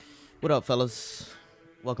What up, fellas?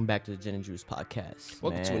 Welcome back to the Gin and Juice podcast.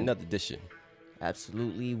 Welcome to another edition.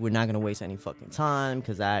 Absolutely. We're not going to waste any fucking time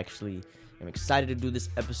because I actually am excited to do this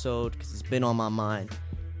episode because it's been on my mind.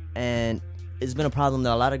 And it's been a problem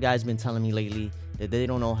that a lot of guys been telling me lately that they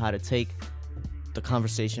don't know how to take the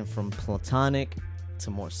conversation from platonic to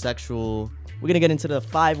more sexual. We're going to get into the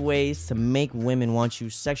 5 ways to make women want you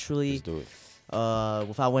sexually. Let's do it.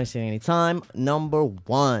 Without wasting any time, number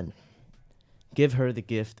 1, give her the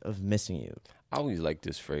gift of missing you. I always like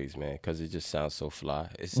this phrase, man, because it just sounds so fly.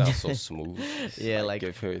 It sounds so smooth. Yeah, like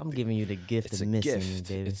I'm giving you the gift of missing you,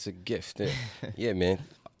 baby. It's a gift. Yeah, man.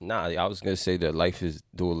 Nah, I was going to say that life is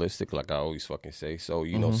dualistic, like I always fucking say. So,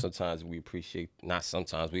 you know, sometimes we appreciate, not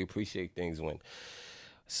sometimes, we appreciate things when,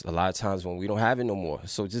 a lot of times when we don't have it no more.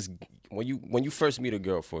 So just, when you first meet a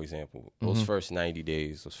girl, for example, those first 90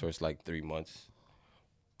 days, those first, 3 months,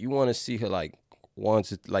 you want to see her,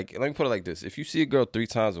 once, let me put it like this. If you see a girl 3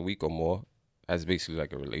 times a week or more, that's basically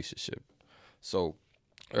like a relationship. So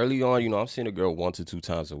early on, I'm seeing a girl 1 to 2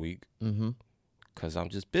 times a week because I'm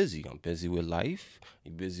just busy. I'm busy with life.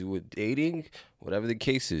 You're busy with dating. Whatever the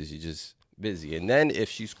case is, you're just busy. And then if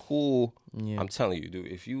she's cool, I'm telling you, dude,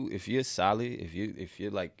 if you're solid,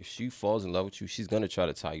 if she falls in love with you, she's gonna try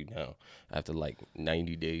to tie you down after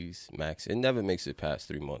 90 days max. It never makes it past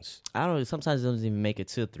 3 months. I don't know. Sometimes it doesn't even make it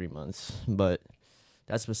to 3 months, but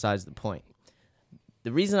that's besides the point.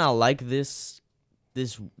 The reason I like this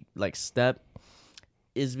step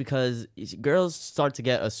is because girls start to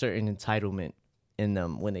get a certain entitlement in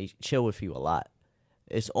them when they chill with you a lot.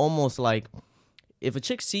 It's almost like if a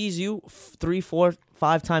chick sees you 3, 4,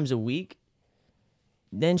 5 times a week,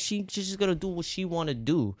 then she's just gonna do what she want to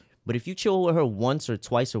do. But if you chill with her once or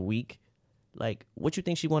twice a week, what you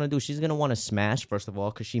think she want to do? She's gonna want to smash first of all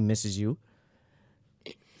because she misses you.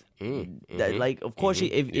 Of course,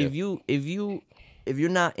 if you're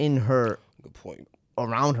not in her, good point,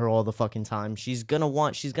 around her all the fucking time, she's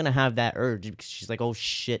gonna have that urge because she's like, oh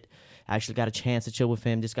shit, I actually got a chance to chill with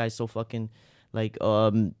him. This guy's so fucking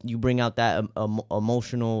you bring out that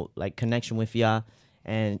emotional connection with ya,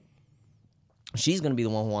 and she's gonna be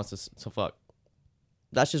the one who wants to fuck.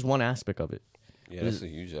 That's just one aspect of it. Yeah, that's a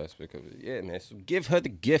huge aspect of it. Yeah, man. So give her the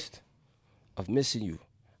gift of missing you.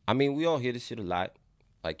 I mean, we all hear this shit a lot.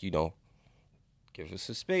 Give us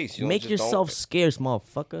some space. Make yourself scarce,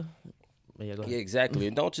 motherfucker. Yeah, exactly.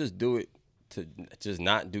 And don't just do it to just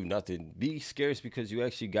not do nothing. Be scarce because you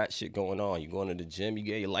actually got shit going on. You going to the gym, you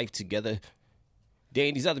get your life together.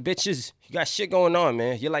 Dating these other bitches, you got shit going on,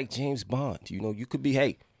 man. You're like James Bond. You could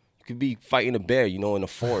be fighting a bear, in the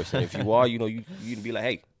forest. And if you are, you'd be like,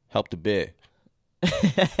 hey, help the bear.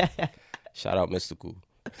 Shout out Mystical.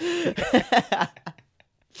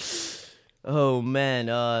 Oh,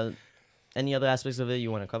 man. Any other aspects of it you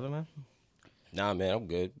want to cover, man? Nah, man, I'm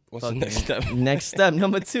good. What's the next step? Next step,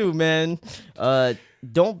 number 2, man.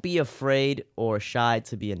 Don't be afraid or shy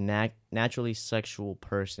to be a naturally sexual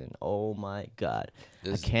person. Oh, my God.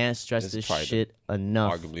 I can't stress this shit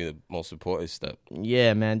enough. Arguably the most important step.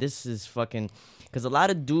 Yeah, man. This is fucking... Because a lot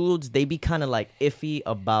of dudes, they be kind of iffy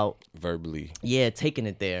about... verbally. Yeah, taking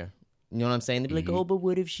it there. You know what I'm saying? They'd be like, oh, but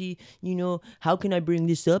what if she, how can I bring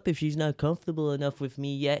this up if she's not comfortable enough with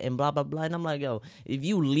me yet and blah, blah, blah. And I'm like, yo, if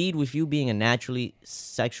you lead with you being a naturally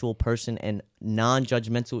sexual person and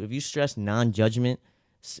non-judgmental, if you stress non-judgment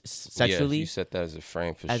sexually. Yeah, you set that as a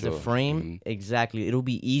frame for sure. As a frame, exactly. It'll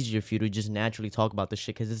be easier for you to just naturally talk about the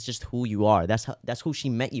shit because it's just who you are. That's who she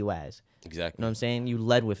met you as. Exactly. You know what I'm saying? You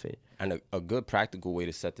led with it. And a good practical way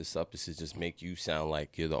to set this up is to just make you sound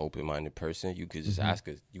like you're the open-minded person. You could just ask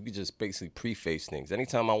her. You could just basically preface things.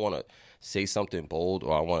 Anytime I want to say something bold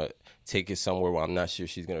or I want to take it somewhere where I'm not sure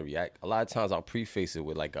she's going to react, a lot of times I'll preface it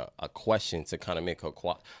with a question to kind of make her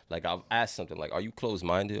I'll ask something like, are you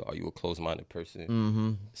closed-minded? Are you a closed-minded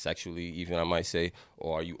person? Sexually, even I might say,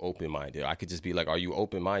 or are you open-minded? I could just be like, are you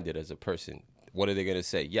open-minded as a person? What are they going to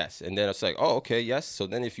say? Yes. And then it's like, oh, okay, yes. So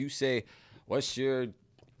then if you say, what's your,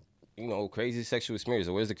 crazy sexual experience?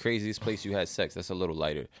 Or where's the craziest place you had sex? That's a little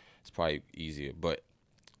lighter. It's probably easier. But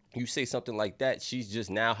you say something like that, she's just,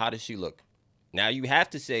 now, how does she look? Now you have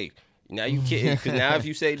to say, now you can't, because now if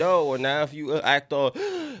you say no, or now if you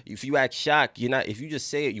if you act shocked, if you just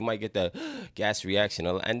say it, you might get that gas reaction.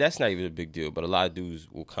 And that's not even a big deal. But a lot of dudes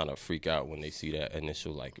will kind of freak out when they see that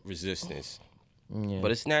initial, resistance. Yeah.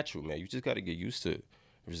 But it's natural, man. You just got to get used to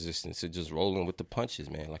resistance and just rolling with the punches,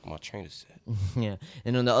 man, like my trainer said. Yeah.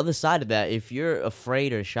 And on the other side of that, if you're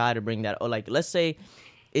afraid or shy to bring that, or let's say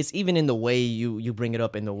it's even in the way you bring it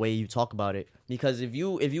up and the way you talk about it. Because if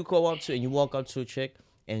you go up to and you walk up to a chick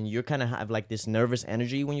and you're kind of have like this nervous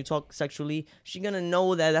energy when you talk sexually, she's gonna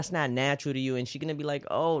know that that's not natural to you, and she's gonna be like,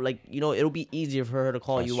 oh, like, it'll be easier for her to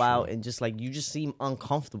call you out, and just like you just seem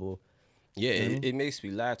uncomfortable. Yeah, it makes me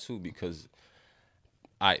laugh too, because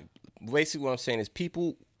basically what I'm saying is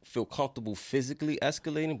people feel comfortable physically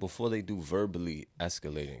escalating before they do verbally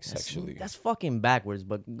escalating sexually. That's fucking backwards,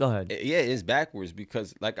 but go ahead. Yeah, it's backwards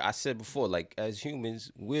because, like I said before, like as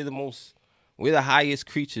humans, we're the highest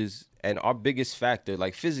creatures, and our biggest factor,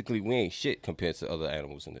 like physically, we ain't shit compared to other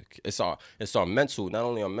animals. It's our mental, not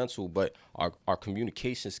only our mental, but our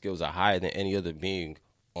communication skills are higher than any other being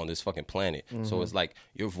on this fucking planet. So it's like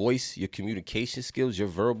your voice, your communication skills, your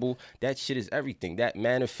verbal, that shit is everything. That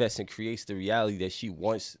manifests and creates the reality that she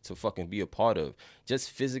wants to fucking be a part of. Just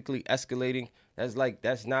physically escalating,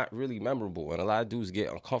 that's not really memorable, and a lot of dudes get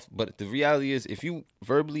uncomfortable. But the reality is, if you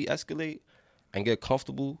verbally escalate and get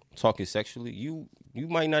comfortable talking sexually, you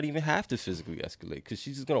might not even have to physically escalate, because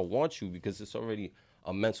she's just gonna want you, because it's already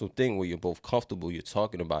a mental thing where you're both comfortable, you're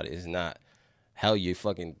talking about it. It's not hell you're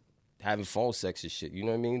fucking having phone sex and shit. You know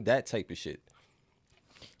what I mean? That type of shit.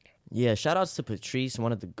 Yeah, shout outs to Patrice,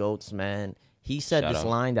 one of the GOATs, man. He said this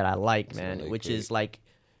line that I like, man, which is like,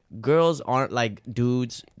 girls aren't like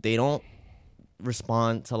dudes. They don't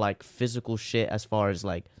respond to like physical shit as far as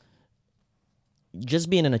like, just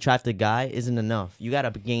being an attractive guy isn't enough. You gotta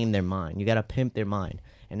game their mind. You gotta pimp their mind.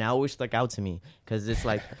 And that always stuck out to me, because it's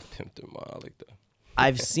like, pimp their mind, I like that.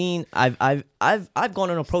 I've gone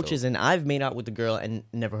on approaches and I've made out with the girl and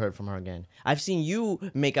never heard from her again. I've seen you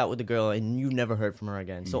make out with the girl and you never heard from her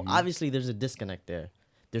again. So obviously there's a disconnect there.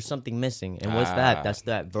 There's something missing. And what's that? That's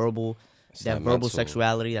that verbal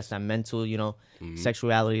sexuality. That's that mental,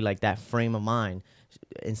 sexuality, like that frame of mind,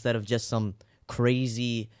 instead of just some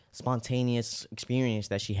crazy spontaneous experience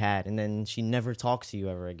that she had, and then she never talks to you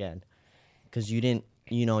ever again because you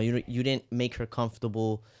didn't make her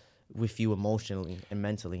comfortable with you emotionally and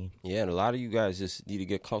mentally. Yeah, and a lot of you guys just need to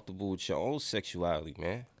get comfortable with your own sexuality,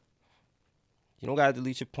 man. You don't gotta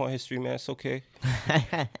delete your porn history, man. It's okay.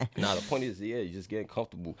 Nah, the point is, you're just getting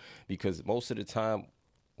comfortable, because most of the time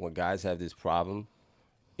when guys have this problem,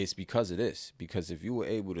 it's because of this. Because if you were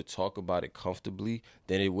able to talk about it comfortably,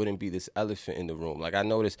 then it wouldn't be this elephant in the room. Like, I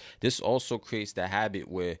noticed this also creates the habit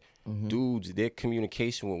where dudes, their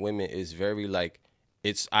communication with women is very like,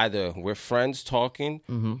 it's either we're friends talking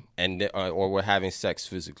and or we're having sex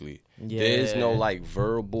physically. Yeah. There's no like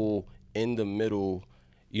verbal in the middle.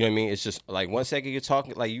 You know what I mean? It's just like 1 second you're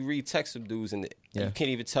talking, like you read text of dudes and you can't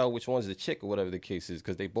even tell which one's the chick or whatever the case is,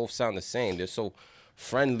 because they both sound the same. They're so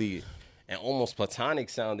friendly and almost platonic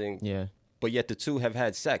sounding. Yeah. But yet the two have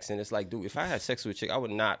had sex, and it's like, dude, if I had sex with a chick, I would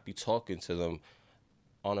not be talking to them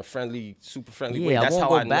on a friendly, super friendly way. That's I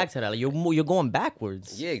won't go back to that. Like, you're going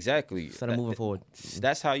backwards. Yeah, exactly. Instead of moving forward.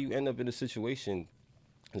 That's how you end up in a situation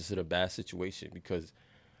instead of a bad situation, because,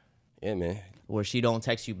 yeah, man. Where she don't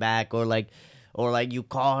text you back, or like you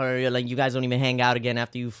call her, like you guys don't even hang out again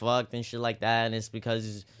after you fucked and shit like that, and it's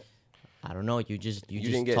because, I don't know, you just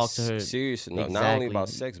didn't get talk to her serious enough. Exactly. Not only about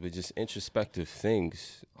sex, but just introspective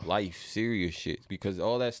things, life, serious shit. Because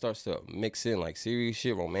all that starts to mix in, like serious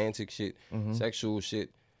shit, romantic shit, sexual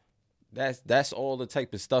shit. That's all the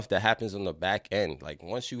type of stuff that happens on the back end. Like,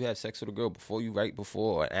 once you have sex with a girl, right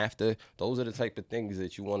before or after, those are the type of things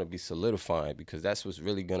that you want to be solidifying, because that's what's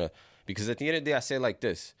really gonna. Because at the end of the day, I say it like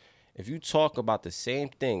this: if you talk about the same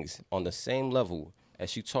things on the same level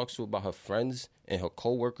as she talks to about her friends and her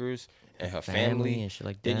coworkers and her family and shit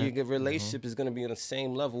like then that, your relationship is going to be on the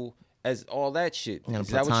same level as all that shit. In a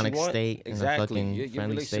platonic state. Exactly. Your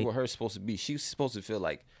relationship with her is supposed to be, she's supposed to feel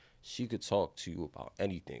like she could talk to you about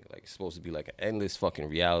anything. Like, it's supposed to be like an endless fucking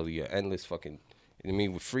reality, an endless fucking, I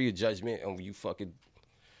mean, with free of judgment, and you fucking,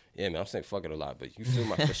 yeah, man, I'm saying fucking a lot, but you feel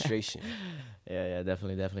my frustration. Yeah,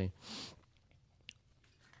 definitely.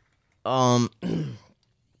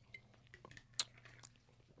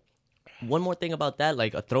 One more thing about that,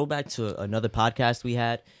 like a throwback to another podcast we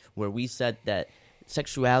had where we said that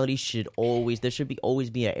sexuality there should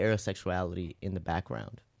always be an air of sexuality in the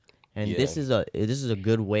background. And this is a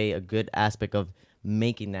good way, a good aspect of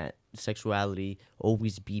making that sexuality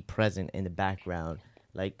always be present in the background.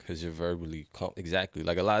 Like, because you're verbally, exactly.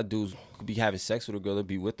 Like, a lot of dudes could be having sex with a girl, they'll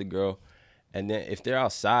be with the girl, and then if they're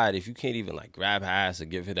outside, if you can't even like grab her ass or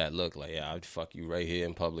give her that look, like, yeah, I'd fuck you right here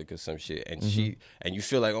in public or some shit, and and you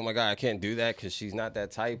feel like, oh my God, I can't do that because she's not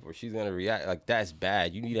that type, or she's gonna react, like, that's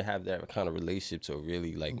bad. You need to have that kind of relationship to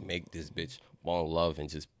really like make this bitch fall in love and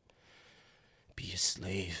just be a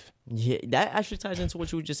slave. Yeah, that actually ties into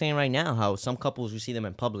what you were just saying right now, how some couples, you see them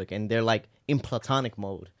in public and they're like in platonic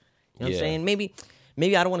mode. You know what I'm saying?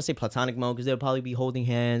 maybe I don't want to say platonic mode because they'll probably be holding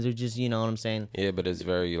hands or just, you know what I'm saying? Yeah, but it's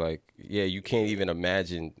very like, yeah, you can't even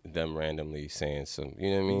imagine them randomly saying some,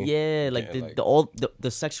 you know what I mean? Yeah, like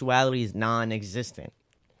the sexuality is non-existent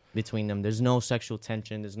between them. There's no sexual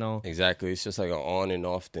tension. There's no. Exactly. It's just like an on and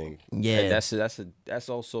off thing. Yeah. And that's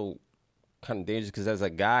also kind of dangerous because as a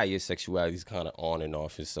guy, your sexuality is kind of on and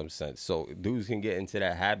off in some sense. So dudes can get into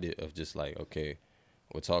that habit of just like, okay,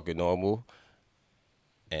 we're talking normal,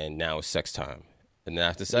 and now it's sex time. And then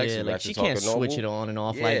after sex, yeah, we like have to she talk can't normal. switch it on and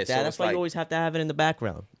off Yeah, like so that. That's it's why like, you always have to have it in the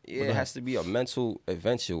background. yeah, it has to be a mental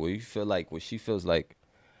adventure where you feel like, where she feels like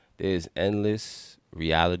there's endless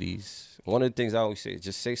realities. One of the things I always say is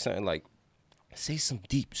just say something like, say some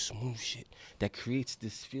deep, smooth shit that creates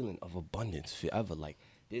this feeling of abundance forever. Like,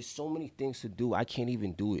 there's so many things to do. I can't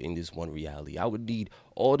even do it in this one reality. I would need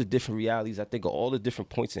all the different realities. I think of all the different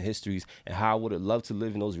points in histories and how I would have loved to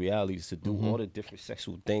live in those realities to do all the different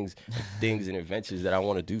sexual things and adventures that I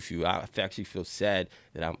want to do for you. I actually feel sad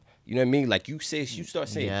that I'm, you know what I mean? Like you start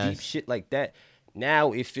saying deep shit like that.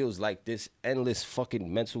 Now it feels like this endless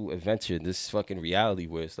fucking mental adventure, this fucking reality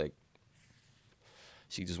where it's like,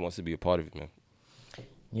 she just wants to be a part of it, man.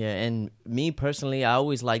 Yeah, and me personally, I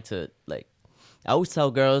always like to I always tell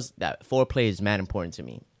girls that foreplay is mad important to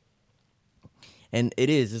me. And it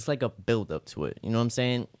is. It's like a build up to it. You know what I'm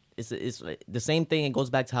saying? It's like the same thing. It goes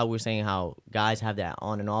back to how we were saying how guys have that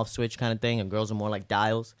on and off switch kind of thing and girls are more like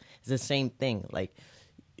dials. It's the same thing. Like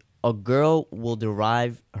a girl will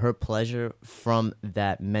derive her pleasure from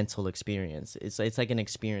that mental experience. It's like an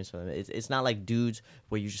experience for them. It's not like dudes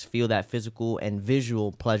where you just feel that physical and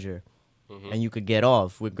visual pleasure and you could get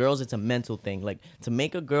off. With girls, it's a mental thing. Like to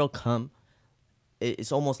make a girl come,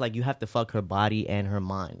 it's almost like you have to fuck her body and her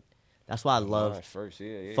mind. That's why I love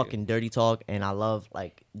fucking dirty talk, and I love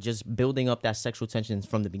like just building up that sexual tension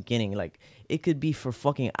from the beginning. Like it could be for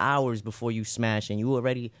fucking hours before you smash, and you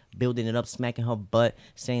already building it up, smacking her butt,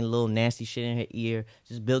 saying little nasty shit in her ear,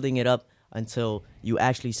 just building it up until you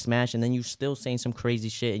actually smash, and then you still saying some crazy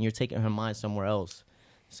shit, and you're taking her mind somewhere else.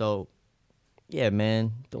 So, yeah,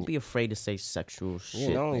 man, don't be afraid to say sexual shit.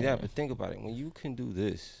 Yeah, not only man. that, but think about it. When you can do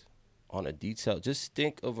this on a detail, just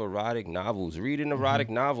think of erotic novels. Read an erotic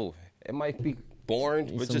novel. It might be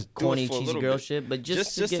boring, but Some just do corny, it for a cheesy little girl bit. shit, but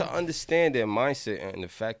just to understand their mindset and the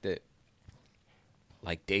fact that,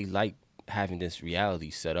 like, they like having this reality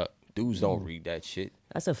set up. Dudes don't read that shit.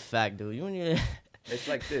 That's a fact, dude. You don't need to... It's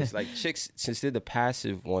like this, like chicks, since they're the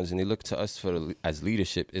passive ones and they look to us as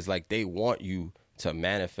leadership, it's like they want you to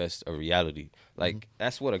manifest a reality. Like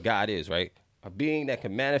that's what a god is, right? A being that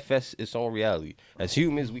can manifest its own reality. As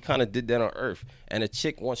humans, we kind of did that on Earth. And a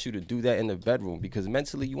chick wants you to do that in the bedroom because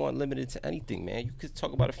mentally you aren't limited to anything, man. You could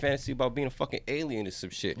talk about a fantasy about being a fucking alien or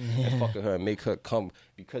some shit and fucking her and make her come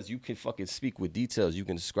because you can fucking speak with details. You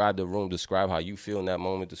can describe the room, describe how you feel in that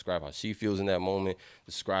moment, describe how she feels in that moment,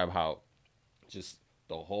 describe how just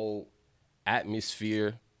the whole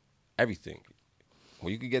atmosphere, everything.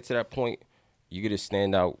 When you can get to that point, you're going to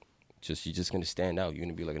stand out. You're just gonna stand out. You're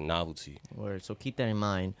gonna be like a novelty. Word. So keep that in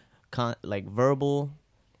mind. Like verbal,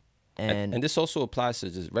 and this also applies to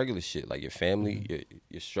just regular shit, like your family,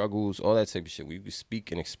 your struggles, all that type of shit. Where you can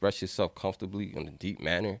speak and express yourself comfortably in a deep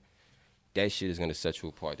manner. That shit is gonna set you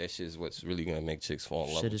apart. That shit is what's really gonna make chicks fall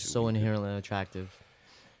in love. Shit with is you. so inherently attractive.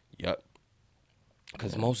 Yep.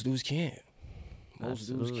 Because most dudes can't. Most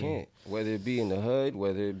dudes can't. Whether it be in the hood,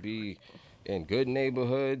 whether it be in good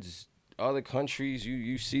neighborhoods. Other countries,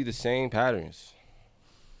 you see the same patterns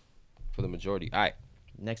for the majority. All right.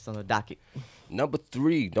 Next on the docket. Number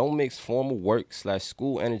 3, don't mix formal work /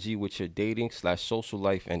 school energy with your dating / social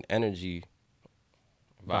life and energy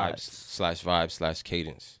vibes /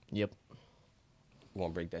 cadence. Yep. You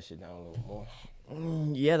want to break that shit down a little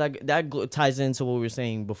more? Yeah, that ties into what we were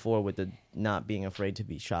saying before with the not being afraid to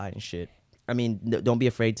be shy and shit. I mean, don't be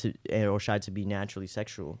afraid to or shy to be naturally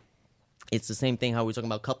sexual. It's the same thing how we're talking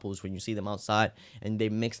about couples when you see them outside and they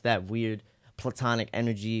mix that weird platonic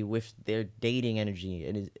energy with their dating energy.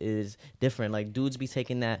 It is different. Like dudes be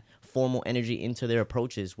taking that formal energy into their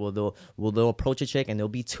approaches. They'll approach a chick and they'll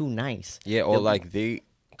be too nice. Yeah, or like they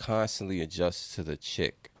constantly adjust to the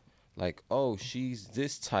chick. Like, oh, she's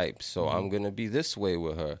this type, so I'm going to be this way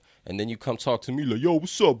with her. And then you come talk to me like, yo,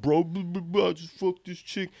 what's up, bro? I just fucked this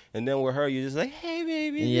chick. And then with her, you're just like, hey,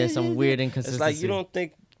 baby. Yeah, some weird inconsistency. It's like you don't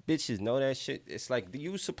think bitches know that shit. It's like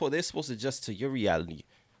they're supposed to adjust to your reality,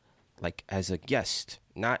 like as a guest,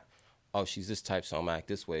 not oh she's this type so I'm gonna act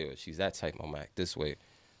this way, or she's that type I'm gonna act this way.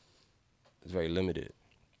 It's very limited.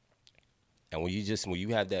 And when you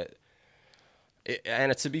have that,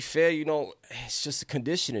 and to be fair, it's just a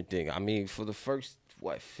conditioning thing. I mean, for the first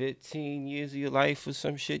what, 15 years of your life or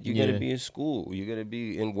some shit. You're gonna be in school. You're gonna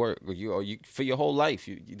be in work, or you for your whole life.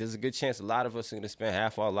 There's a good chance a lot of us are gonna spend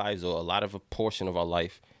half our lives or a lot of a portion of our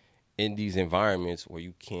life in these environments where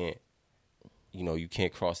you can't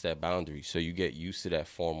cross that boundary. So you get used to that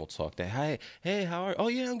formal talk. That hey, how are? Oh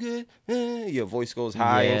yeah, I'm good. Your voice goes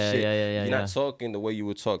high and shit. You're not talking the way you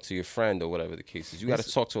would talk to your friend or whatever the case is. You got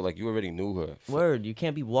to talk to her like you already knew her. Word, you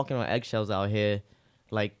can't be walking on eggshells out here.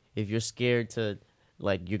 Like if you're scared to,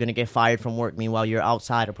 like you're gonna get fired from work. Meanwhile, you're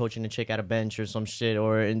outside approaching a chick at a bench or some shit,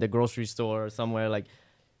 or in the grocery store or somewhere. Like,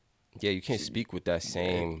 yeah, you can't speak with that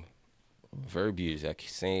same verbiage, that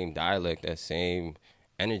same dialect, that same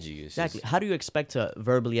energy. It's exactly. How do you expect to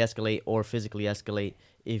verbally escalate or physically escalate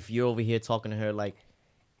if you're over here talking to her like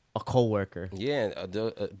a coworker? Yeah,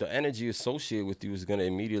 the energy associated with you is gonna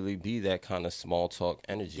immediately be that kind of small talk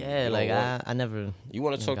energy. Yeah, like I never. You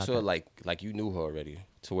want to talk to her like you knew her already,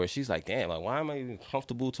 to where she's like, damn, like why am I even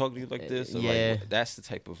comfortable talking to you like this? Or like, that's the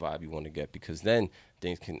type of vibe you want to get, because then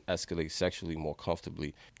things can escalate sexually more comfortably.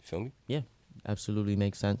 You feel me? Yeah, absolutely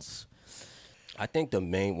makes sense. I think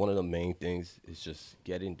one of the main things is just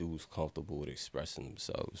getting dudes comfortable with expressing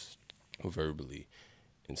themselves verbally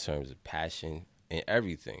in terms of passion and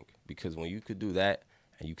everything. Because when you could do that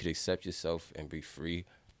and you could accept yourself and be free,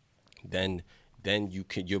 then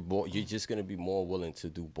you're just gonna be more willing to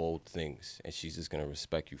do bold things, and she's just gonna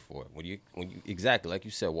respect you for it. When you exactly like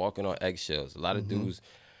you said, walking on eggshells. A lot of dudes,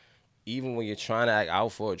 even when you're trying to act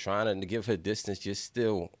out for her, trying to give her distance, you're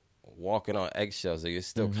still walking on eggshells. Like you're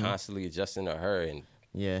still constantly adjusting to her and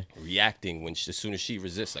reacting as soon as she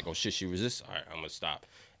resists. Like, oh shit, she resists. All right, I'm gonna stop,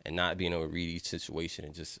 and not being able to read each situation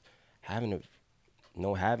and just having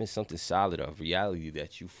something solid of reality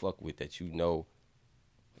that you fuck with, that you know,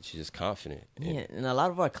 that you're just confident in. Yeah, and a lot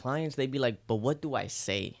of our clients, they be like, but what do I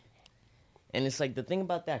say? And it's like, the thing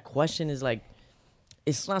about that question is like,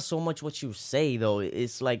 it's not so much what you say though.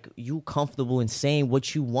 It's like you comfortable in saying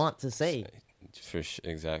what you want to say. For sure,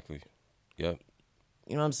 exactly. Yep.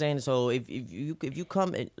 You know what I'm saying? So if you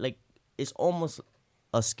come like, it's almost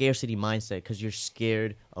a scarcity mindset because you're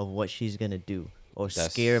scared of what she's gonna do, or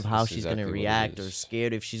scared of how she's gonna react, or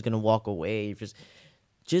scared if she's gonna walk away.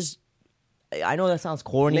 Just I know that sounds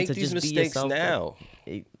corny. Make to these just mistakes be yourself, now.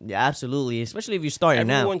 Yeah, absolutely. Especially if you're starting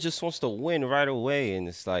now. Everyone just wants to win right away, and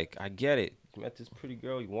it's like, I get it. You met this pretty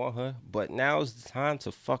girl, you want her, but now's the time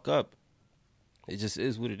to fuck up. It just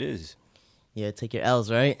is what it is. Yeah, take your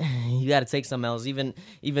L's, right? You got to take some L's. Even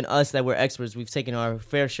us that we're experts, we've taken our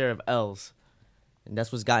fair share of L's, and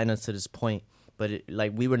that's what's gotten us to this point. But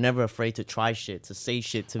we were never afraid to try shit, to say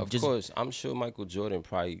shit, to Of course, I'm sure Michael Jordan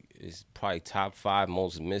is top 5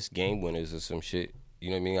 most missed game winners or some shit. You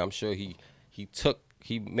know what I mean? I'm sure he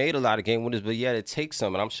made a lot of game winners, but he had to take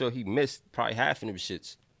some, and I'm sure he missed probably half of them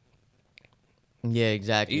shits. Yeah,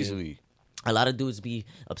 exactly. Easily. A lot of dudes be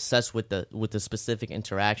obsessed with the specific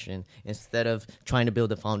interaction instead of trying to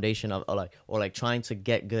build a foundation of or trying to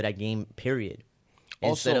get good at game, period.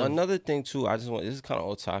 Also, another thing too, this is kind of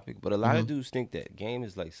off topic, but a lot of dudes think that game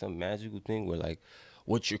is like some magical thing where like,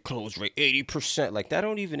 what's your close rate? 80%. Like, that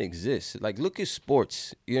don't even exist. Like, look at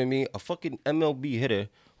sports. You know what I mean? A fucking MLB hitter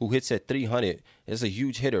who hits at 300 is a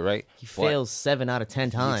huge hitter, right? He fails 7 out of 10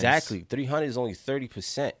 times. Exactly. 300 is only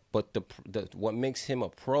 30%. But what makes him a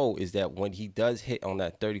pro is that when he does hit on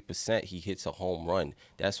that 30%, he hits a home run.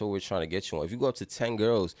 That's what we're trying to get you on. If you go up to 10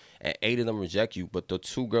 girls and 8 of them reject you, but the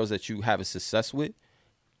 2 girls that you have a success with,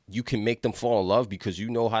 you can make them fall in love because you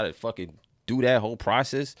know how to fucking do that whole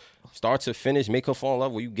process, start to finish, make her fall in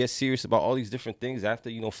love, where you get serious about all these different things after,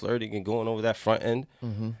 flirting and going over that front end.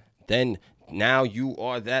 Then now you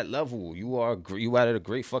are that level. You are at a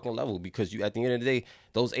great fucking level, because you, at the end of the day,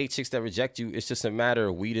 those 8 chicks that reject you, it's just a matter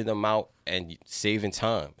of weeding them out and saving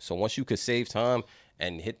time. So once you could save time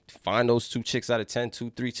and find those 2 chicks out of 10,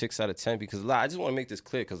 2-3 chicks out of 10, because I just want to make this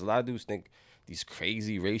clear, because a lot of dudes think these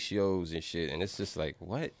crazy ratios and shit, and it's just like,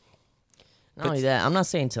 what? Not only that, I'm not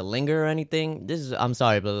saying to linger or anything. I'm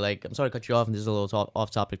sorry, but I'm sorry to cut you off, and this is a little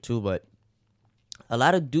off topic too, but a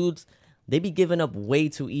lot of dudes, they be giving up way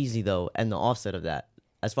too easy though, and the offset of that.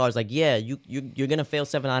 As far as you're gonna fail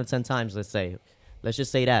 7 out of 10 times, let's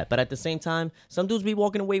just say that. But at the same time, some dudes be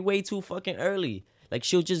walking away way too fucking early. Like,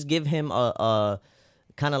 she'll just give him a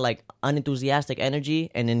kind of like unenthusiastic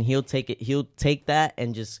energy, and then he'll take that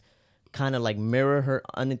and just kind of like mirror her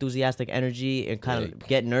unenthusiastic energy and kind of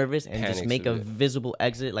get nervous and just make a visible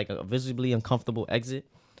exit, like a visibly uncomfortable exit.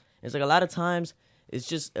 It's like a lot of times it's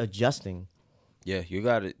just adjusting. Yeah, you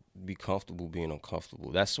got to be comfortable being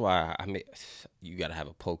uncomfortable. That's why you got to have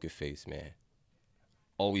a poker face, man.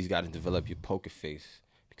 Always got to develop your poker face,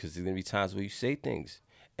 because there's going to be times where you say things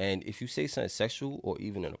And if you say something sexual or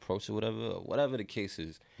even an approach or whatever the case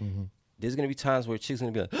is, there's going to be times where a chick's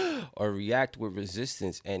going to be like, or react with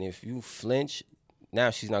resistance. And if you flinch, now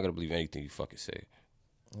she's not going to believe anything you fucking say.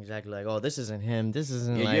 Exactly. Like, oh, this isn't him. This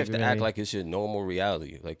isn't Yeah, like you have to really... act like it's your normal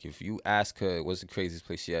reality. Like, if you ask her what's the craziest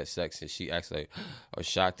place she had sex, and she acts like, or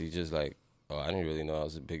shocked, you just like, oh, I didn't really know that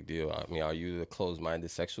was a big deal. I mean, are you the closed-minded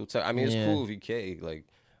sexual type? I mean, it's cool if you can. Like,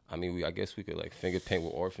 I mean, I guess we could like finger paint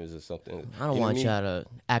with orphans or something. I don't want y'all to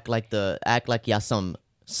act like y'all some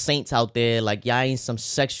saints out there, like y'all ain't some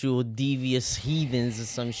sexual devious heathens or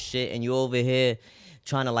some shit, and you over here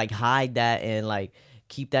trying to like hide that and like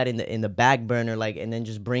keep that in the back burner, like, and then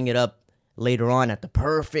just bring it up later on at the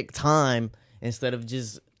perfect time instead of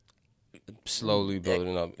just slowly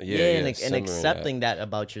building up. And accepting that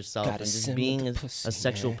about yourself and just being a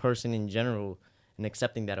sexual person in general and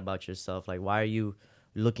accepting that about yourself. Like, why are you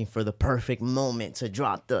looking for the perfect moment to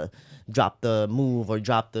drop the move or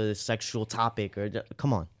drop the sexual topic? Or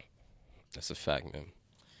come on, that's a fact, man.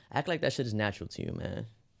 Act like that shit is natural to you, man,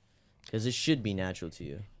 because it should be natural to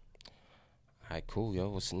you. All right, cool, yo.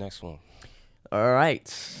 What's the next one? All right.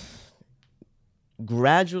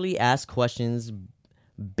 Gradually ask questions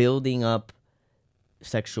building up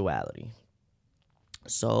sexuality.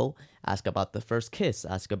 So ask about the first kiss,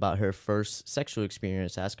 ask about her first sexual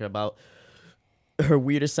experience, ask her about her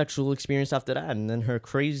weirdest sexual experience after that, and then her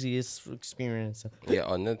craziest experience.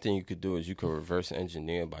 Yeah, another thing you could do is you could reverse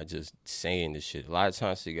engineer by just saying the shit. A lot of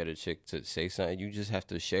times to get a chick to say something, you just have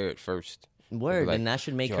to share it first. Word, like, and that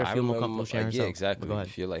should make her feel more comfortable sharing herself. Yeah, exactly. Go ahead.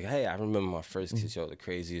 If you're like, hey, I remember my first kiss, yo, the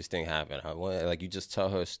craziest thing happened. Like, you just tell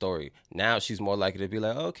her a story. Now she's more likely to be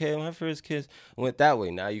like, okay, my first kiss went that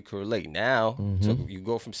way. Now you can relate. Now, so you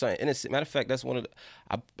go from something innocent. Matter of fact, that's one of the,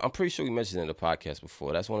 I'm pretty sure we mentioned it in the podcast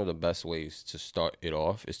before. That's one of the best ways to start it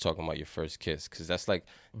off is talking about your first kiss. Because that's like,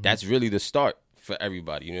 that's really the start for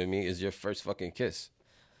everybody. You know what I mean? Is your first fucking kiss.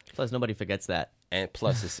 Plus, nobody forgets that. And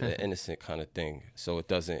plus, it's an innocent kind of thing, so it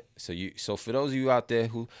doesn't. So for those of you out there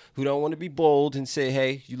who don't want to be bold and say,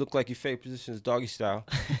 "Hey, you look like your favorite position is doggy style,"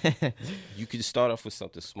 you could start off with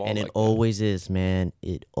something small. And it always is, man.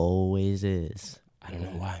 It always is. I don't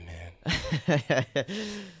know why, man.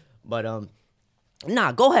 But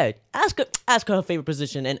nah, go ahead. Ask her favorite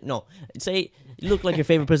position, and no, say you look like your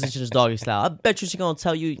favorite position is doggy style. I bet you she gonna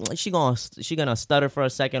tell you she gonna stutter for a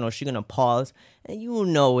second or she gonna pause, and you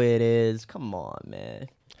know it is. Come on, man.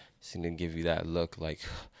 She's gonna give you that look like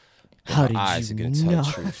how did eyes you are gonna tell know?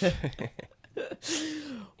 the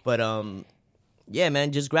truth. But yeah,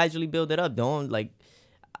 man, just gradually build it up. Don't like.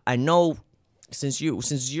 I know. Since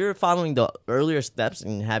you're following the earlier steps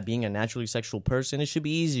and being a naturally sexual person, it should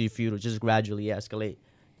be easy for you to just gradually escalate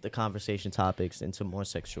the conversation topics into more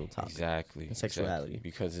sexual topics. Exactly. And sexuality. Exactly.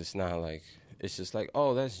 Because it's not like, it's just like,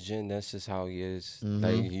 oh, that's Jin, that's just how he is.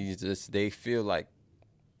 Like, they feel like,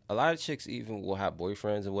 a lot of chicks even will have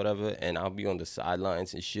boyfriends or whatever, and I'll be on the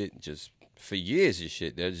sidelines and shit just for years and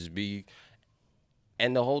shit. They'll just be,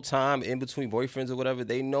 and the whole time in between boyfriends or whatever,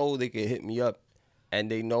 they know they can hit me up. And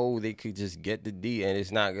they know they could just get the D, and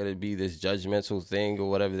it's not going to be this judgmental thing or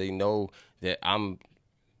whatever. They know that I'm,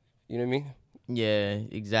 you know what I mean? Yeah,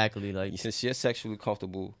 exactly. Like, since you're sexually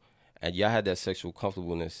comfortable and y'all had that sexual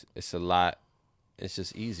comfortableness, it's a lot. It's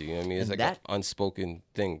just easy. You know what I mean? It's like an unspoken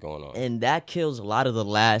thing going on. And that kills a lot of the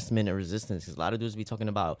last minute resistance. Because a lot of dudes be talking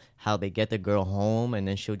about how they get the girl home and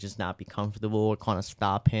then she'll just not be comfortable or kind of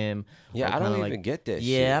stop him. Yeah, I don't even get that shit.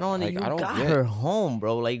 Yeah, I don't got her home,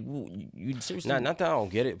 bro. Like, you seriously. Not that I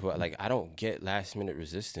don't get it, but like, I don't get last minute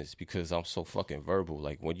resistance because I'm so fucking verbal.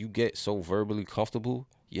 Like, when you get so verbally comfortable,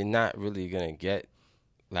 you're not really going to get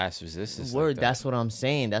last resistance. Word, like that. That's what I'm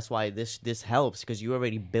saying. That's why this helps because you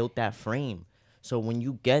already built that frame. So when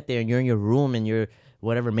you get there and you're in your room and you're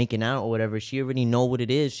whatever making out or whatever, she already know what it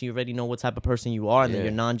is. She already know what type of person you are, and then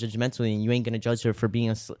you're non-judgmental, and you ain't gonna judge her for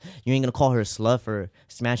being you ain't gonna call her a slut for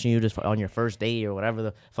smashing you just on your first date or whatever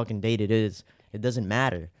the fucking date it is. It doesn't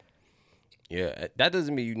matter. Yeah, that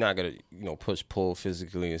doesn't mean you're not gonna push pull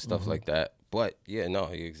physically and stuff like that. But yeah, no,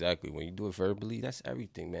 exactly. When you do it verbally, that's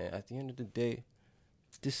everything, man. At the end of the day,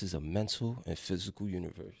 this is a mental and physical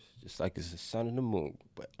universe, just like it's the sun and the moon.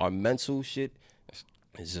 But our mental shit.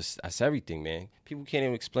 That's everything, man. People can't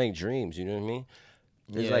even explain dreams, you know what I mean?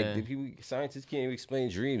 It's like scientists can't even explain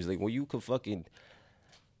dreams. Like when you could fucking,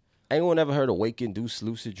 anyone ever heard of wake-induced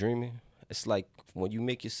lucid dreaming? It's like when you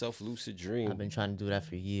make yourself lucid dream. I've been trying to do that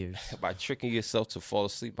for years. By tricking yourself to fall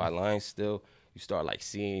asleep by lying still, you start like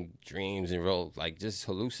seeing dreams and like just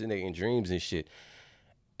hallucinating dreams and shit.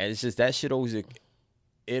 And it's just that shit always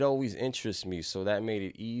it always interests me, so that made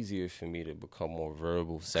it easier for me to become more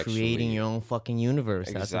verbal sexually. Creating your own fucking universe.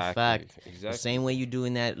 Exactly. That's a fact. Exactly. The same way you do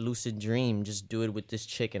in that lucid dream, just do it with this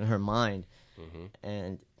chick in her mind.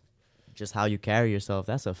 And just how you carry yourself,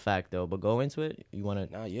 that's a fact, though. But go into it. You want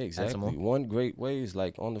to? Nah, yeah, exactly. One great way is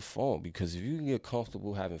like on the phone, because if you can get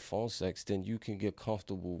comfortable having phone sex, then you can get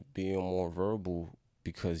comfortable being more verbal,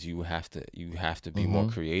 because you have to be more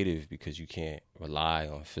creative, because you can't rely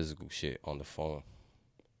on physical shit on the phone.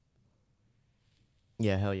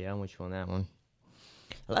 Yeah, hell yeah, I'm with you on that one.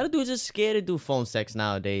 A lot of dudes are scared to do phone sex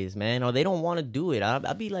nowadays, man, or they don't want to do it.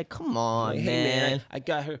 I'll be like, come on, Hey, man. I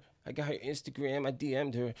got her Instagram. I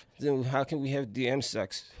DM'd her. Then how can we have DM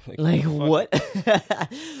sex? Like what?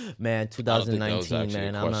 Man, I don't think that was 2019, actually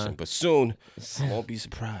man. a I'm question, not. but soon I won't be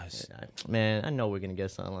surprised. Man, I know we're gonna get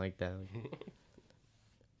something like that.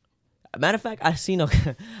 Matter of fact, I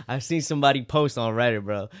seen somebody post on Reddit,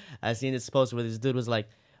 bro. I seen this post where this dude was like,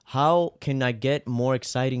 "How can I get more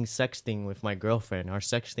exciting sexting with my girlfriend? Our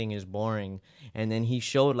sexting is boring." And then he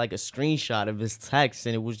showed like a screenshot of his text,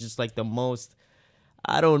 and it was just like the most.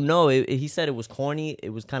 I don't know. He said it was corny. It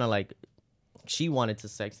was kind of like she wanted to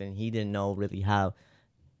sext and he didn't know really how.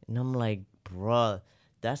 And I'm like, bruh,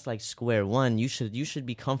 that's like square one. You should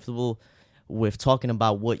be comfortable with talking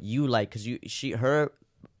about what you like, because her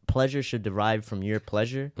pleasure should derive from your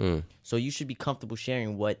pleasure. So you should be comfortable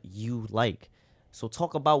sharing what you like. So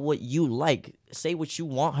talk about what you like. Say what you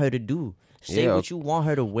want her to do. Say what you want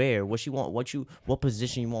her to wear. What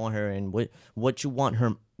position you want her in. What you want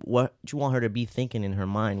her to be thinking in her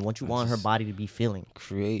mind. What you want her body to be feeling.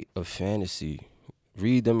 Create a fantasy.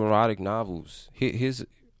 Read them erotic novels. Here's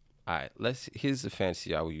the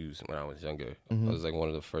fantasy I would use when I was younger. I was like one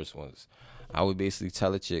of the first ones. I would basically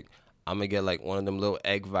tell a chick, I'm gonna get like one of them little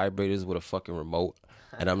egg vibrators with a fucking remote,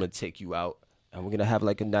 and I'm gonna take you out, and we're gonna have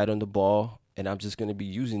like a night on the ball, and I'm just gonna be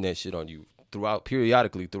using that shit on you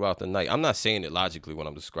periodically throughout the night. I'm not saying it logically when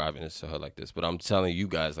I'm describing it to her like this, but I'm telling you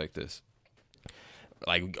guys like this.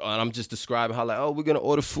 Like, I'm just describing how, like, oh, we're going to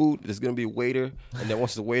order food. There's going to be a waiter. And then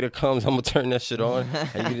once the waiter comes, I'm going to turn that shit on.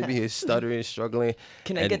 And you're going to be here stuttering, struggling.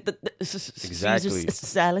 Can I get the exactly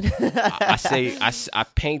salad? I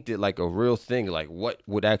paint it like a real thing, like what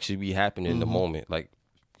would actually be happening in the moment. Like,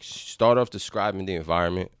 start off describing the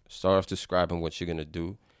environment. Start off describing what you're going to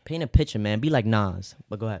do. Paint a picture, man. Be like Nas.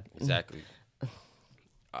 But go ahead. Exactly.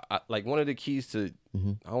 Like, one of the keys to,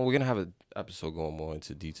 we're going to have an episode going more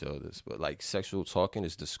into detail of this, but like sexual talking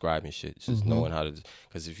is describing shit. It's just knowing how to,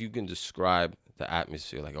 because if you can describe the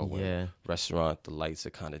atmosphere, like, we're in a restaurant, the lights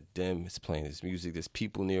are kind of dim, it's playing this music, there's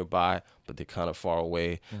people nearby, but they're kind of far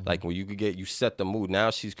away. Like, when you set the mood, now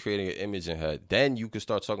she's creating an image in her, then you can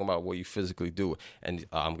start talking about what you physically do. And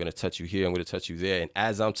I'm going to touch you here, I'm going to touch you there. And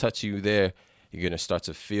as I'm touching you there, you're going to start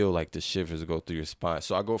to feel like the shivers go through your spine.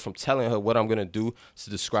 So I go from telling her what I'm going to do to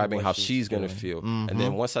describing how she's going to feel. And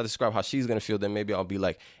then once I describe how she's going to feel, then maybe I'll be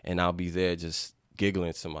like, and I'll be there just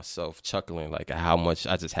giggling to myself, chuckling like how much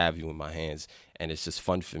I just have you in my hands. And it's just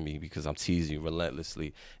fun for me because I'm teasing you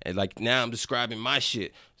relentlessly. And like now I'm describing my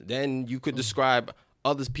shit. Then you could describe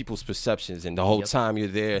other people's perceptions, and the whole time you're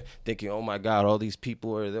there thinking, oh my God, all these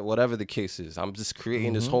people are there, whatever the case is. I'm just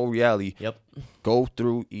creating this whole reality. Go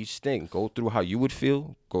through each thing. Go through how you would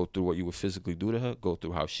feel. Go through what you would physically do to her. Go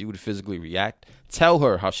through how she would physically react. Tell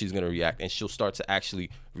her how she's going to react, and she'll start to actually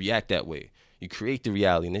react that way. You create the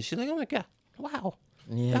reality, and then she's like, oh my God, wow.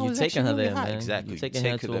 Yeah, you're taking her there, man. Exactly. You're taking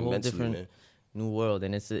her to a whole different new world,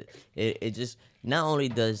 and it just, not only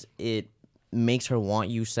does it makes her want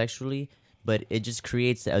you sexually, but it just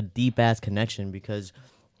creates a deep-ass connection because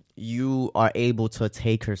you are able to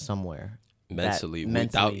take her somewhere. Mentally,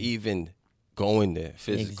 without even going there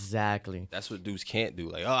physically. Exactly. That's what dudes can't do.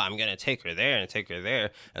 Like, oh, I'm going to take her there and take her there.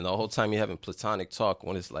 And the whole time you're having platonic talk,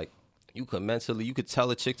 when it's like, you could tell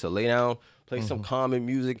a chick to lay down, play some calming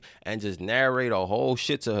music, and just narrate a whole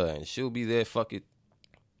shit to her. And she'll be there fucking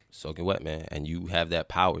soaking wet, man. And you have that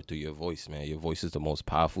power through your voice, man. Your voice is the most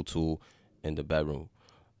powerful tool in the bedroom.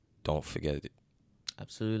 Don't forget it.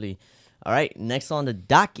 Absolutely. All right, next on the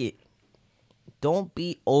docket. Don't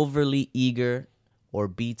be overly eager or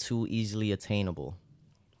be too easily attainable.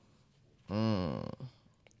 What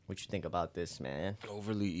you think about this, man?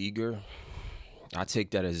 Overly eager? I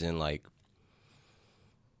take that as in like...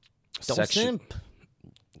 Don't simp.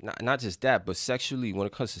 Not just that, but sexually, when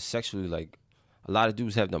it comes to sexually, like, a lot of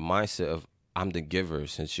dudes have the mindset of, I'm the giver.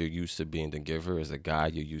 Since you're used to being the giver as a guy,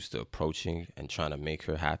 you're used to approaching and trying to make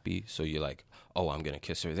her happy. So you're like, oh, I'm going to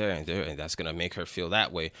kiss her there, and that's going to make her feel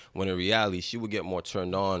that way. When in reality, she would get more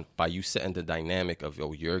turned on by you setting the dynamic of,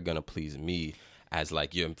 oh, you're going to please me as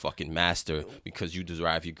like your fucking master because you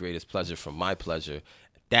derive your greatest pleasure from my pleasure.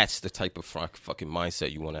 That's the type of fucking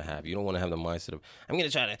mindset you want to have. You don't want to have the mindset of, I'm going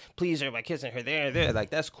to try to please her by kissing her there. Like,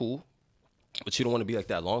 that's cool. But you don't want to be like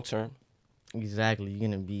that long term. Exactly. You're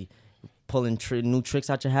going to be pulling new tricks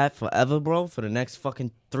out your hat forever, bro. For the next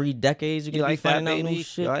fucking 3 decades, you're going to be finding out new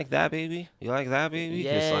shit. You like that, baby? You like that, baby?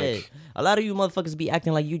 Yeah. Like, a lot of you motherfuckers be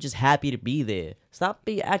acting like you just happy to be there. Stop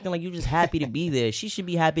acting like you just happy to be there. She should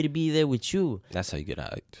be happy to be there with you. That's how you get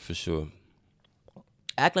out, for sure.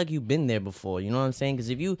 Act like you've been there before. You know what I'm saying? Because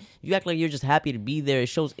if you act like you're just happy to be there, it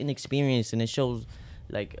shows inexperience and it shows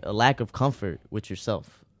like a lack of comfort with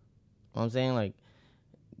yourself. You know what I'm saying? Like,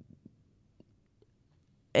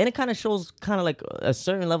 and it kind of shows kind of like a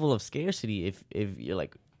certain level of scarcity if you're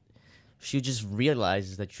like, she just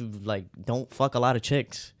realizes that you like don't fuck a lot of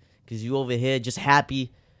chicks because you over here just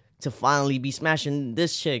happy to finally be smashing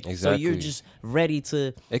this chick. Exactly. So you're just ready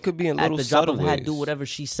to. It could be in little at the drop subtle of a hat ways. do whatever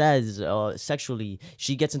she says sexually.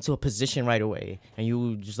 She gets into a position right away, and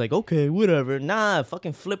you just like, okay, whatever. Nah,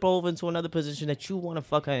 fucking flip over into another position that you want to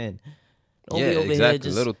fuck her in. Don't be over here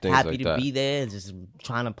just little things happy like to that. be there, just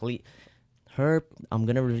trying to please her. I'm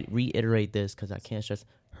gonna reiterate this because I can't stress.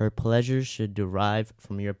 Her pleasure should derive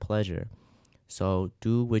from your pleasure. So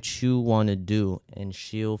do what you want to do, and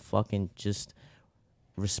she'll fucking just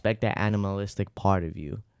respect that animalistic part of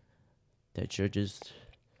you that you're just.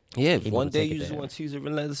 Yeah, if able one to day take you it just there. want to tease her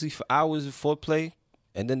relentlessly for hours of foreplay,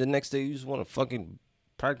 and then the next day you just want to fucking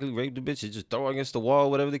practically rape the bitch and just throw her against the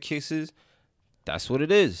wall, whatever the case is, that's what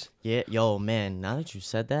it is. Yeah, yo, man, now that you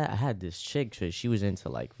said that, I had this chick, she was into,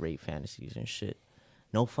 like, rape fantasies and shit.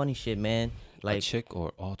 No funny shit, man. Like, A chick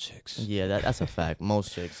or all chicks? yeah, that's a fact.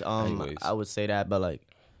 Most chicks. Anyways. I would say that, but, like,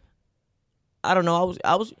 I don't know.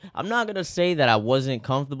 I'm not going to say that I wasn't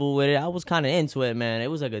comfortable with it. I was kind of into it, man. It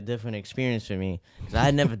was, like, a different experience for me because I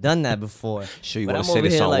had never done that before. Sure you But want I'm to say over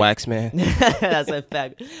this here, on like- wax, man? That's a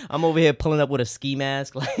fact. I'm over here pulling up with a ski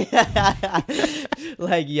mask.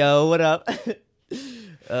 Like, yo, what up?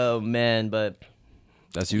 Oh, man, but...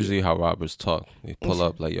 That's usually how robbers talk. They pull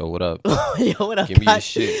up like, yo, what up? Yo, what up, Give me your guys?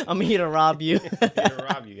 shit. I'm here to rob you.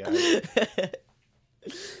 rob you guys.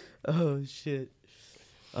 Oh, shit.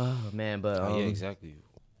 Oh, man, but... Yeah, exactly.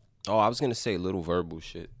 Oh, I was going to say little verbal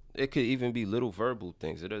shit. It could even be little verbal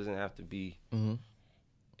things. It doesn't have to be... Mhm.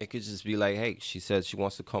 It could just be like, hey, she said she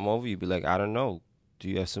wants to come over. You'd be like, I don't know. Do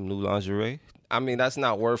you have some new lingerie? I mean, that's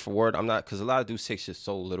not word for word. I'm not... Because a lot of dudes take shit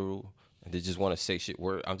so literal. And they just want to say shit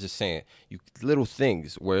word. I'm just saying, little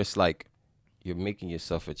things where it's like you're making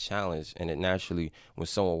yourself a challenge. And it naturally, when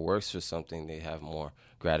someone works for something, they have more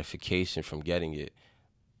gratification from getting it.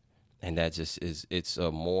 And that just is, it's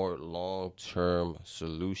a more long-term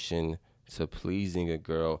solution to pleasing a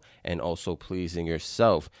girl and also pleasing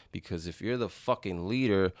yourself. Because if you're the fucking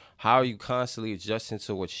leader, how are you constantly adjusting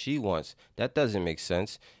to what she wants? That doesn't make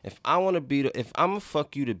sense. If I'm gonna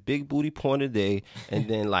fuck you the big booty porn today and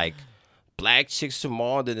then like black chicks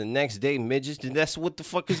tomorrow, then the next day midgets, then that's what the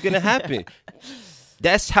fuck is gonna happen.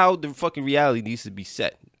 That's how the fucking reality needs to be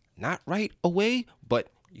set. Not right away, but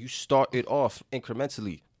you start it off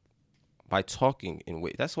incrementally by talking in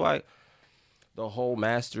ways. That's why the whole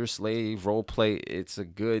master slave role play, it's a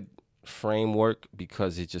good framework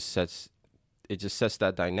because it just sets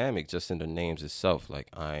that dynamic just in the names itself. Like,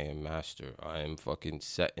 I am master. I am fucking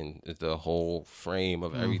setting the whole frame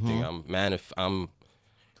of everything. I'm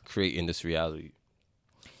creating this reality.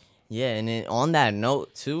 Yeah, and then on that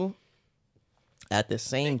note, too, at the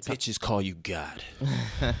same time... Bitches call you God.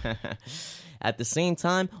 At the same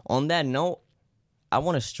time, on that note, I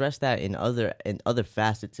want to stress that in other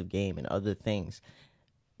facets of game and other things.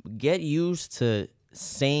 Get used to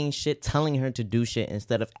saying shit, telling her to do shit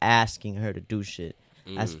instead of asking her to do shit.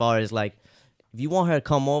 As far as like, if you want her to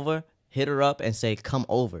come over, hit her up and say, come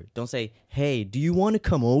over. Don't say, hey, do you want to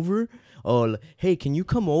come over? Or, hey, can you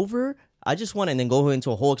come over? I just want to, and then go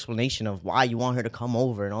into a whole explanation of why you want her to come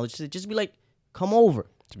over and all this shit. Just be like, come over.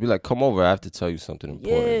 To be like, come over, I have to tell you something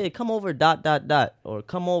important. Yeah, come over, ... Or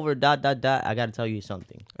come over, ... I got to tell you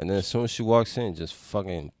something. And then as soon as she walks in, just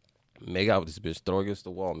fucking make out with this bitch, throw her against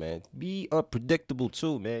the wall, man. Be unpredictable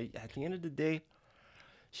too, man. At the end of the day,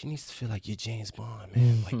 she needs to feel like you're James Bond,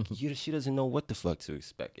 man. Like, she doesn't know what the fuck to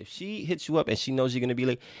expect. If she hits you up and she knows you're going to be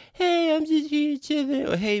like, hey, I'm just here chilling,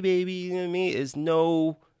 or hey, baby, you know what I mean? It's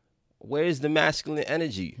no... Where's the masculine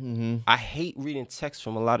energy? I hate reading texts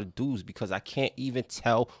from a lot of dudes because I can't even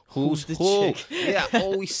tell who's the who. chick? Yeah, I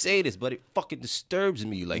always say this, but it fucking disturbs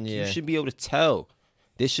me. Like, you should be able to tell.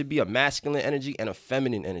 There should be a masculine energy and a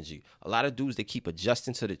feminine energy. A lot of dudes, they keep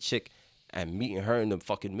adjusting to the chick and meeting her in the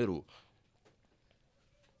fucking middle.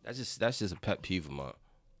 That's just a pet peeve of mine.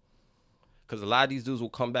 Because a lot of these dudes will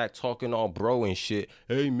come back talking all bro and shit.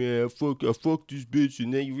 Hey, man, I fuck this bitch.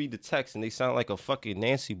 And then you read the text and they sound like a fucking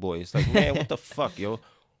Nancy boy. It's like, man, what the fuck, yo?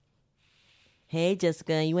 Hey,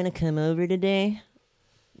 Jessica, you want to come over today?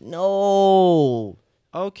 No.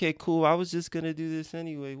 Okay, cool. I was just going to do this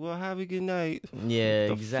anyway. Well, have a good night.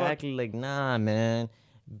 Yeah, exactly. Fuck? Like, nah, man.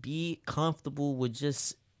 Be comfortable with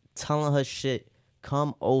just telling her shit.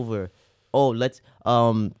 Come over. Oh, let's,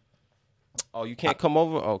 Oh, you can't come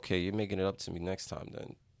over? Okay, you're making it up to me next time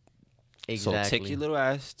then. Exactly. So take your little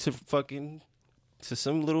ass to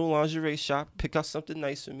some little lingerie shop. Pick out something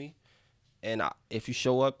nice for me. And if you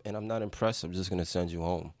show up and I'm not impressed, I'm just going to send you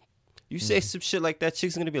home. You say some shit like that,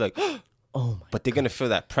 chicks are going to be like, oh my But they're going to feel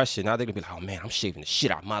that pressure. Now they're going to be like, oh, man, I'm shaving the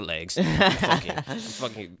shit out of my legs. I'm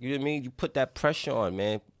fucking, you know what I mean? You put that pressure on,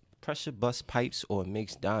 man. Pressure busts pipes or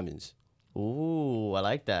makes diamonds. Ooh, I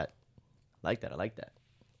like that. I like that.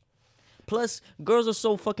 Plus, girls are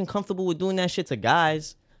so fucking comfortable with doing that shit to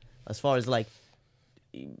guys. As far as, like,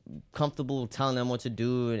 comfortable telling them what to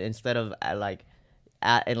do instead of, and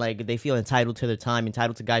they feel entitled to their time,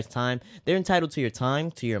 entitled to guys' time. They're entitled to your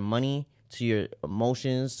time, to your money, to your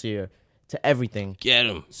emotions, to everything. Get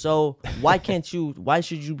them. So why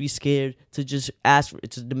should you be scared to just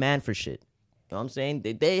to demand for shit? You know what I'm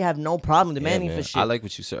saying? They have no problem demanding for shit. I like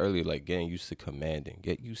what you said earlier, like getting used to commanding.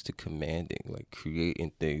 Get used to commanding, like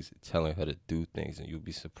creating things, telling her to do things, and you'll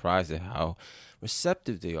be surprised at how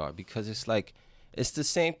receptive they are because it's like, it's the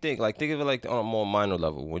same thing. Like, think of it like on a more minor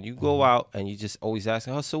level. When you go out and you just always ask,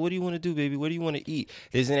 oh, so what do you want to do, baby? What do you want to eat?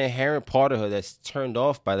 There's an inherent part of her that's turned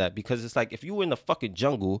off by that because it's like if you were in the fucking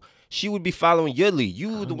jungle, she would be following your lead.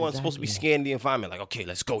 You were the one supposed to be scanning the environment. Like, okay,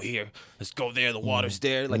 let's go here. Let's go there. The water's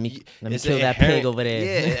there. Like, let me kill that pig over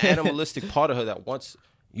there. Yeah, an animalistic part of her that wants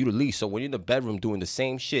you to leave. So when you're in the bedroom doing the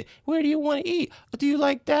same shit, where do you want to eat? Do you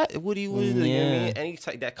like that? What do you want to do? You know what I mean? Any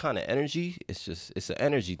type, that kind of energy, it's an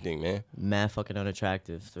energy thing, man. Mad fucking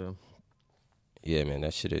unattractive, too. Yeah, man,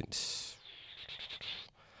 that shit is.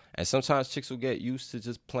 And sometimes chicks will get used to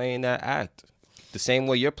just playing that act. The same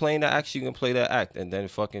way you're playing that act, she can play that act and then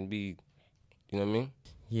fucking be, you know what I mean?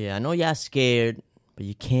 Yeah, I know y'all scared, but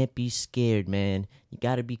you can't be scared, man. You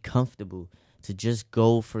gotta be comfortable to just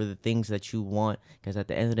go for the things that you want, because at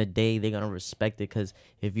the end of the day, they're going to respect it, because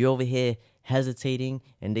if you're over here hesitating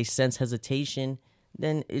and they sense hesitation,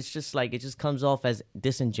 then it's just like, it just comes off as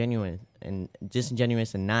disingenuous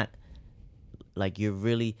and not like you're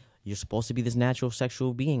supposed to be this natural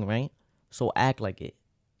sexual being, right? So act like it.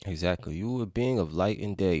 Exactly. You a being of light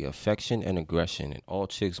and day, affection and aggression, and all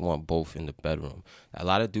chicks want both in the bedroom. A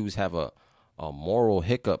lot of dudes have a moral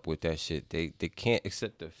hiccup with that shit. They can't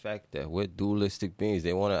accept the fact that we're dualistic beings.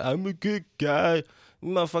 They want to, I'm a good guy.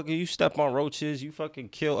 Motherfucker, you step on roaches, you fucking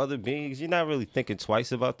kill other beings. You're not really thinking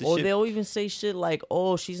twice about this shit. Or they'll even say shit like,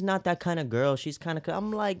 oh, she's not that kind of girl. She's kind of...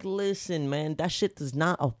 I'm like, listen, man, that shit does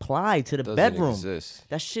not apply to the bedroom. Exist.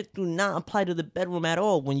 That shit do not apply to the bedroom at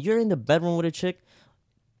all. When you're in the bedroom with a chick,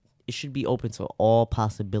 it should be open to all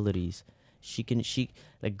possibilities.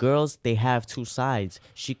 Like girls, they have two sides.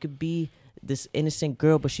 She could be this innocent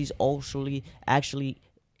girl, but she's also actually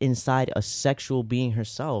inside a sexual being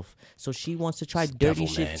herself. So she wants to try dirty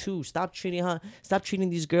shit too. Stop treating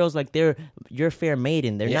these girls like they're your fair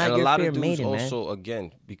maiden. They're not your fair maiden, man. Also,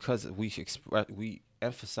 again, because we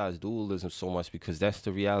emphasize dualism so much because that's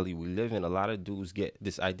the reality we live in. A lot of dudes get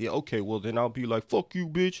this idea, okay, well then I'll be like, fuck you,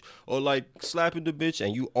 bitch, or like slapping the bitch,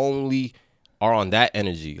 and you only are on that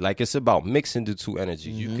energy. Like, it's about mixing the two energies.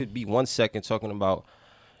 You could be 1 second talking about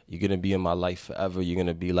you're going to be in my life forever. You're going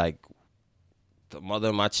to be like the mother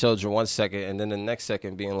of my children 1 second. And then the next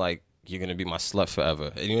second being like, you're going to be my slut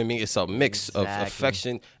forever. You know what I mean? It's a mix of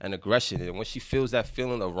affection and aggression. And when she feels that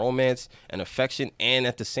feeling of romance and affection and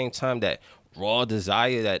at the same time that raw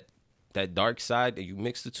desire, that dark side, that you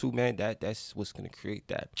mix the two, man, that's what's going to create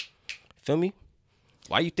that. Feel me?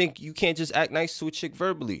 Why you think you can't just act nice to a chick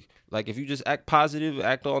verbally? Like, if you just act positive,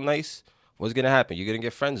 act all nice, what's going to happen? You're going to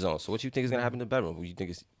get friend zoned. So what you think is going to happen in the bedroom? You think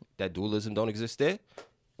it's that dualism don't exist there?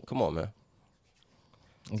 Come on, man.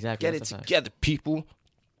 Exactly. Get it together, people.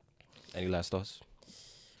 Any last thoughts?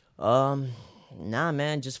 Nah,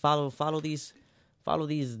 man. Just follow these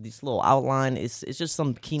little outline. It's just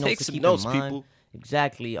some keynotes to keep notes, in mind. people.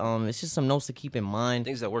 Exactly. It's just some notes to keep in mind.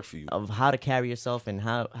 Things that work for you. Of how to carry yourself and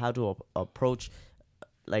how to approach,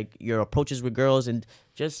 like, your approaches with girls, and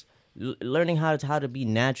just learning how to be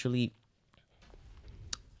naturally.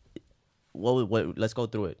 What? Let's go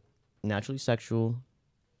through it. Naturally sexual,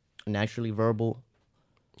 naturally verbal.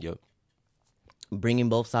 Yep. Bringing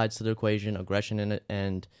both sides to the equation: aggression and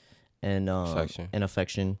affection. and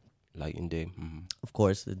affection. Light and day. Mm-hmm. Of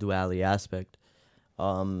course, the duality aspect.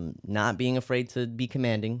 Not being afraid to be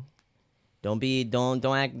commanding. Don't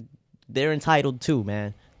act. They're entitled too,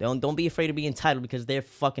 man. Don't be afraid to be entitled because they're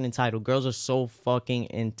fucking entitled. Girls are so fucking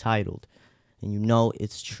entitled, and you know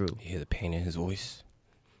it's true. You hear the pain in his voice.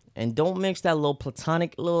 And don't mix that little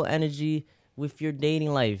platonic little energy with your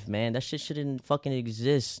dating life, man. That shit shouldn't fucking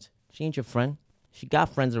exist. She ain't your friend. She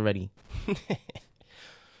got friends already. If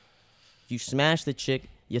you smash the chick,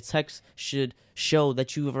 your text should show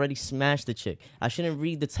that you've already smashed the chick. I shouldn't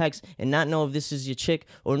read the text and not know if this is your chick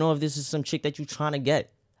or know if this is some chick that you're trying to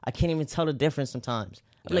get. I can't even tell the difference sometimes.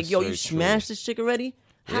 I'm like, yo, you smashed this chick already?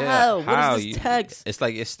 How? Yeah, what is this text? It's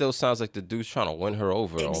like it still sounds like the dude's trying to win her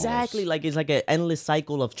over. Exactly. Almost. Like it's like an endless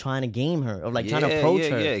cycle of trying to game her or like trying to approach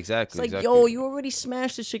her. Yeah, exactly. It's like, exactly. yo, you already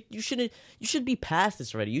smashed this chick. You should be past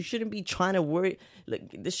this already. You shouldn't be trying to worry.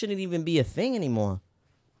 Like this shouldn't even be a thing anymore.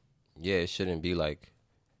 Yeah, it shouldn't be like.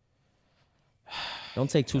 Don't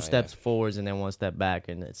take two steps forwards and then one step back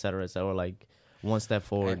and et cetera, or like one step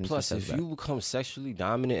forward and plus, two steps if back. you become sexually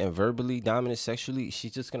dominant and verbally dominant sexually,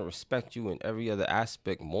 she's just gonna respect you in every other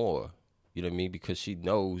aspect more. You know what I mean? Because she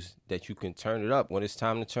knows that you can turn it up when it's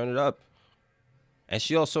time to turn it up. And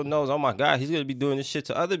she also knows, oh my God, he's gonna be doing this shit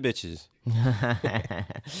to other bitches.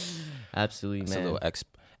 Absolutely, That's man. a little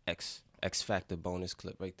X Factor bonus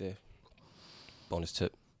clip right there. Bonus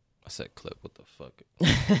tip. I said clip. What the fuck?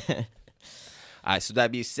 All right, so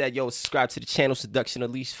that being said, yo, subscribe to the channel, Seduction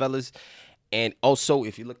Unleashed, fellas. And also,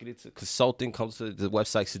 if you're looking into consulting, come to the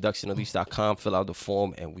website, seductionunleashed.com, fill out the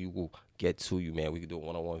form, and we will get to you, man. We can do a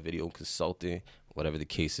one-on-one video consulting, whatever the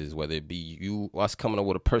case is, whether it be you, us coming up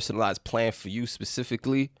with a personalized plan for you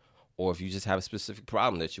specifically, or if you just have a specific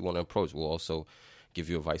problem that you want to approach, we'll also give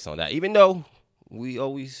you advice on that. Even though we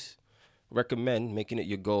always recommend making it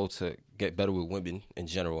your goal to get better with women in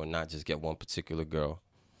general and not just get one particular girl.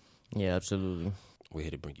 Yeah, absolutely. We're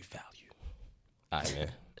here to bring you value. All right,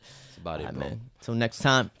 man. That's about it, bro. Man. Till next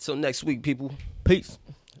time. Till next week, people. Peace.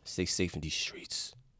 Stay safe in these streets.